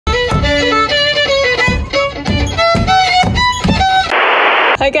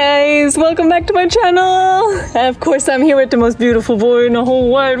Hi guys, welcome back to my channel. Of course, I'm here with the most beautiful boy in the whole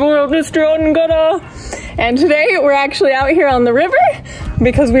wide world, Mr. Angada. And today we're actually out here on the river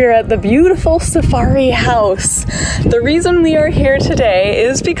because we are at the beautiful safari house. The reason we are here today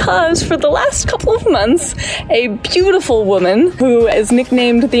is because for the last couple of months, a beautiful woman who is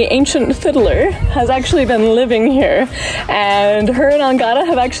nicknamed the Accent Fidler has actually been living here. And her and Angada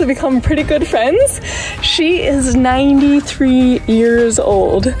have actually become pretty good friends. She is 93 years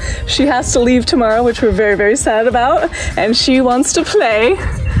old. She has to leave tomorrow, which we're very, very sad about. And she wants to play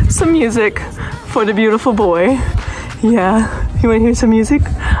some music for the beautiful boy. Yeah, you want to hear some music?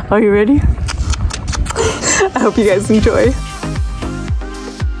 Are you ready? I hope you guys enjoy.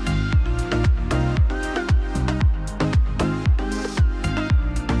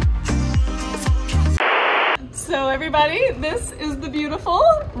 So everybody, this is the beautiful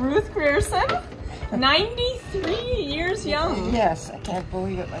Ruth Grierson, 93 years young. Yes, I can't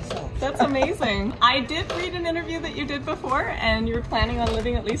believe it myself. That's amazing. I did read an interview that you did before, and you were planning on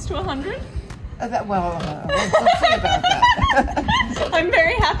living at least to 100. We'll see about that. I'm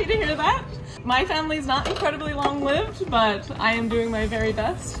very happy to hear that. My family's not incredibly long-lived, but I am doing my very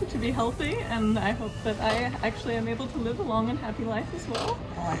best to be healthy, and I hope that I actually am able to live a long and happy life as well.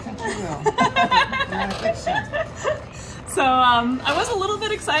 Oh, I think you will. You're in a good sense. So I was a little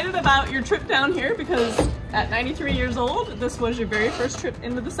bit excited about your trip down here because at 93 years old, this was your very first trip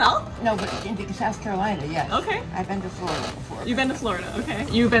into the South? No, but into South Carolina, yes. Okay. I've been to Florida before. You've been to Florida, okay.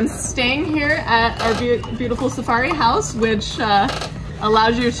 You've been staying here at our beautiful safari house, which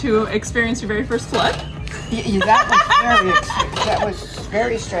allowed you to experience your very first flood. Yeah, that was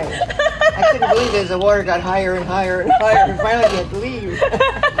very strange. I couldn't believe it as the water got higher and higher and higher, and finally we had to leave.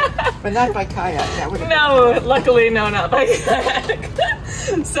 But not by kayak. That would have luckily, no, not by kayak.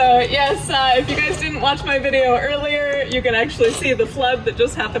 So yes, if you guys didn't watch my video earlier, you can actually see the flood that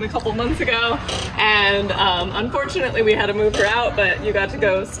just happened a couple months ago. And unfortunately, we had to move her out, but you got to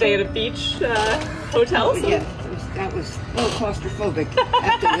go stay at a beach hotel. So. Yeah, that was a little claustrophobic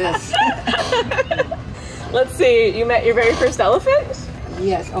after this. Let's see, you met your very first elephant?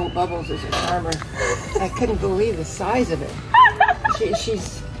 Yes, oh, Bubbles is a charmer. I couldn't believe the size of it.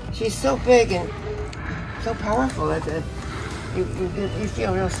 She's so big and so powerful that you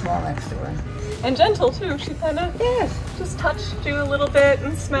feel real small next to her. And gentle too. She kind of just touched you a little bit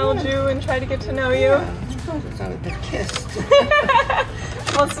and smelled you and tried to get to know you. Yeah, so the kiss.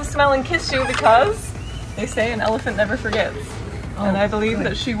 She wants to smell and kiss you because they say an elephant never forgets. Oh, and I believe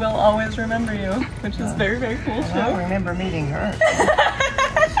that she will always remember you, which is very, very cool too. I remember meeting her.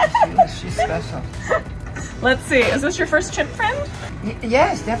 She's special. Let's see, is this your first chimp friend?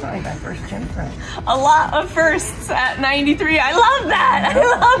 Yes, definitely my first chimp friend. A lot of firsts at 93. I love that. I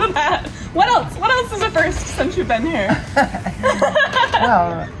love that. What else? What else is a first since you've been here?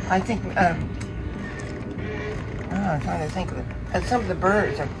 Well, I think I'm trying to think of it. And some of the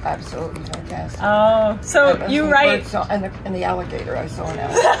birds are absolutely fantastic. Oh, so you write... And the alligator, I saw an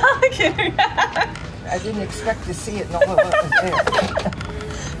alligator. I didn't expect to see it and all of it was there.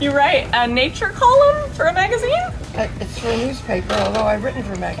 You write a nature column for a magazine? It's for a newspaper, although I've written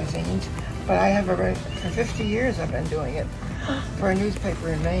for magazines, but I have for 50 years I've been doing it for a newspaper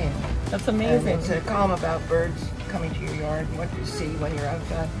in Maine. That's amazing. And it's a column about birds coming to your yard and what you see when you're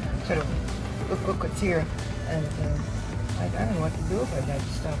outside. Sort of, look what's here. And I don't know what to do if I had to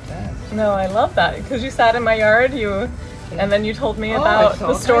stop that. No, I love that because you sat in my yard, and then you told me about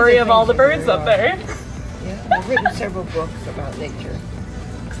the story of all the birds up there. Yeah, I've written several books about nature.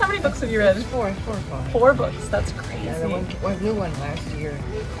 How many books have you read? Four or five. 4 books, that's crazy. Yeah, one new one last year.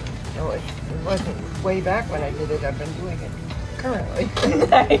 No, it wasn't way back when I did it. I've been doing it currently.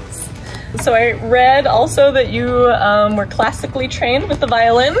 Nice. So I read also that you were classically trained with the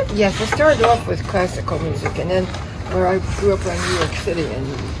violin. Yes, I started off with classical music, and then where I grew up in New York City, and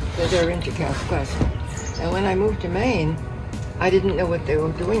they're into classical. And when I moved to Maine, I didn't know what they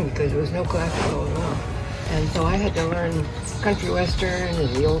were doing because there was no classical at all. And so I had to learn country western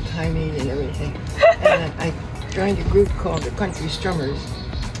and the old-timey and everything. And I joined a group called the Country Strummers.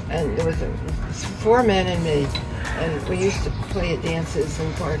 And there was 4 men and me. And we used to play at dances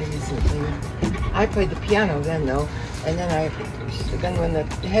and parties and things. I played the piano then, though. And then when the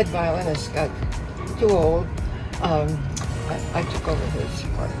head violinist got too old, I took over his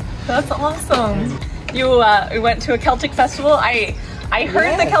part. That's awesome. You went to a Celtic festival. I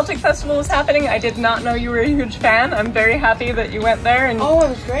heard the Celtic Festival was happening. I did not know you were a huge fan. I'm very happy that you went there and it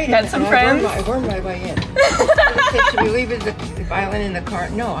was great. Met some friends. I wormed my way in. I said, should we leave the violin in the car?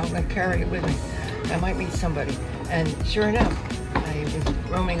 No, I'm going to carry it with me. I might meet somebody. And sure enough, I was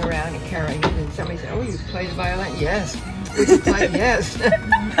roaming around and carrying it, and somebody said, "Oh, you play the violin?" Yes. Would you play? Yes.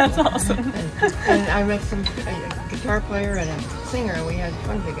 That's awesome. And I met a guitar player and a singer, and we had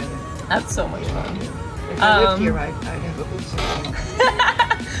fun together. That's so much fun. If I lived here, I'd have a boots on.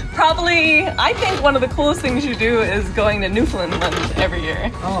 Probably, I think one of the coolest things you do is going to Newfoundland every year.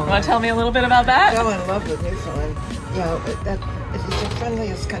 Oh, Want to tell me a little bit about that? I fell in love with Newfoundland. You know, it's the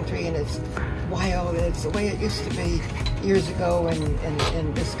friendliest country, and it's wild, and it's the way it used to be years ago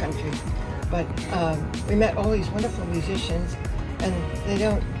in this country. But we met all these wonderful musicians, and they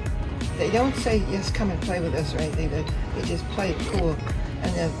don't say, "Yes, come and play with us," or anything. They just play cool.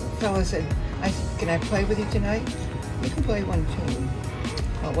 And the fellow said, "Can I play with you tonight?" "You can play one tune."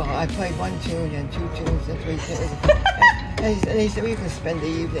 Oh, well, I played one tune and 2 tunes and 3 tunes. And he said, "We can spend the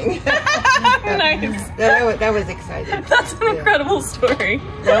evening." Nice. That was exciting. That's an incredible story.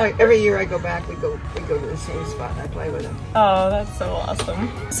 Now, every year I go back, we go to the same spot and I play with him. Oh, that's so awesome.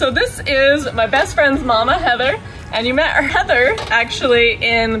 So this is my best friend's mama, Heather, and you met Heather actually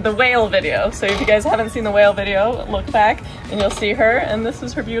in the whale video. So if you guys haven't seen the whale video, look back and you'll see her, and this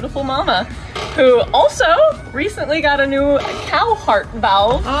is her beautiful mama, who also recently got a new cow heart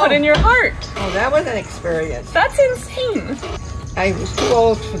valve put in your heart. Oh, that was an experience. That's insane. I was too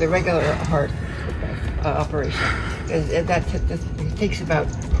old for the regular heart operation. It takes about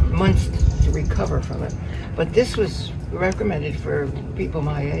months to recover from it. But this was recommended for people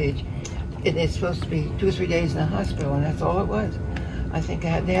my age. It's supposed to be 2 or 3 days in the hospital, and that's all it was. I think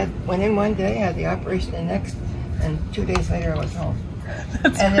went in one day, had the operation the next, and 2 days later I was home.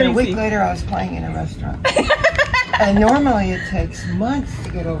 That's and then crazy. a week later I was playing in a restaurant. And normally it takes months to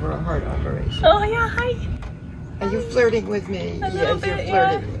get over a heart operation. Oh yeah, hi. Are you flirting with me? A little Yes, bit, you're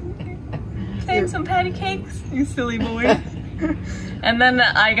flirting. Save some patty cakes, you silly boy. And then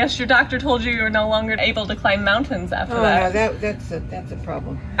I guess your doctor told you were no longer able to climb mountains after that. No, that's a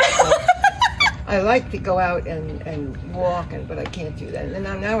problem. I like to go out and walk, but I can't do that. And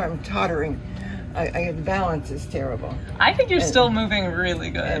now I'm tottering. The balance is terrible. I think you're still moving really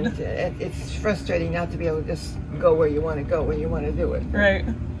good. And it's frustrating not to be able to just go where you want to go when you want to do it. Right.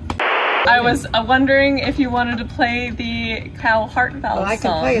 I was wondering if you wanted to play the cow heart valve Well, I can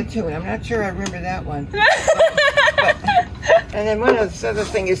song. play a tune. I'm not sure I remember that one. And then one of the other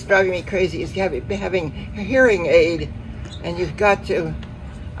thing is driving me crazy is having a hearing aid, and I've got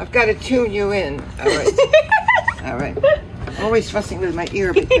to tune you in. All right. All right. I'm always fussing with my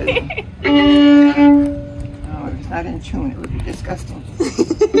ear because if it's not in tune, it would be disgusting.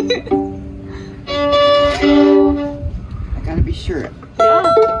 I gotta be sure.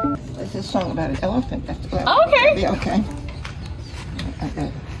 Yeah. There's a song about an elephant. That's the Okay. Yeah, okay.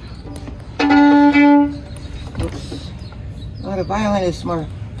 Okay. Oops. Well, the violin is more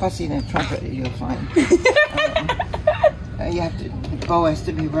fussy than trumpet, you'll find. You have to, the bow has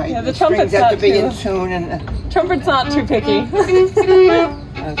to be right. Yeah, the strings trumpet's have to be not in tune, and Trumpet's not too picky.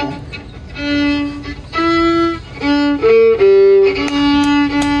 okay.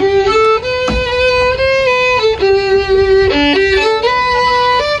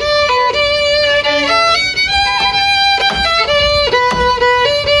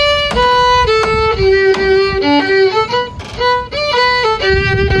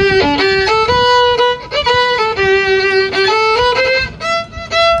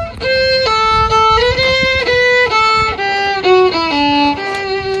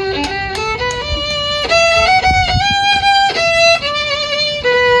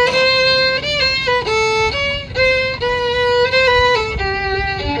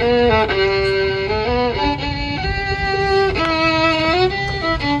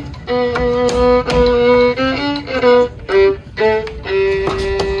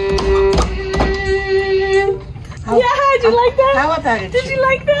 How about it? Did you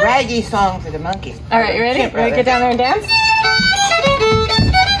like that? Raggy song for the monkeys. All right, you ready? Ready to get down there and dance?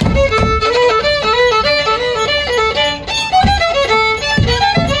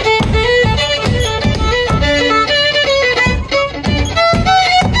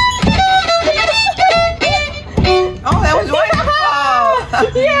 Oh, that was wonderful!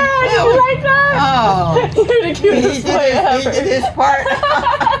 Yeah, did you like that? Oh, You're the cutest boy he ever. did his part.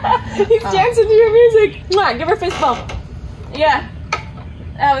 He's dancing to your music. Come on, give her a fist bump. Yeah.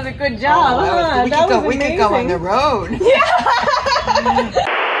 That was a good job. Oh, That was we could go on the amazing. road. Yeah.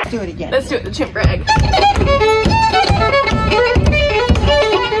 Let's do it again. Let's do it, the chimp rag.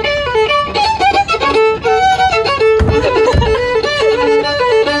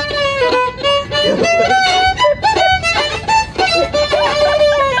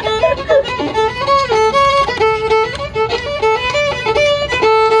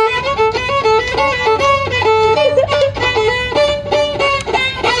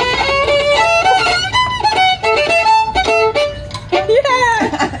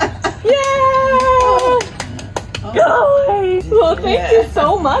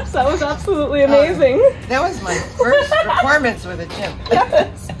 That was absolutely amazing. That was my first performance with a chimp.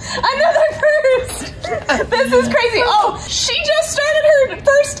 Yes. Another first. This is crazy. Oh, she just started her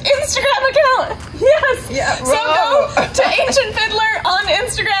first Instagram account. Yes. Yeah. So go to Accent Fidler on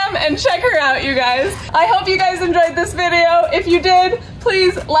Instagram and check her out, you guys. I hope you guys enjoyed this video. If you did,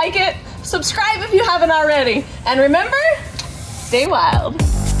 please like it, subscribe if you haven't already, and remember, stay wild.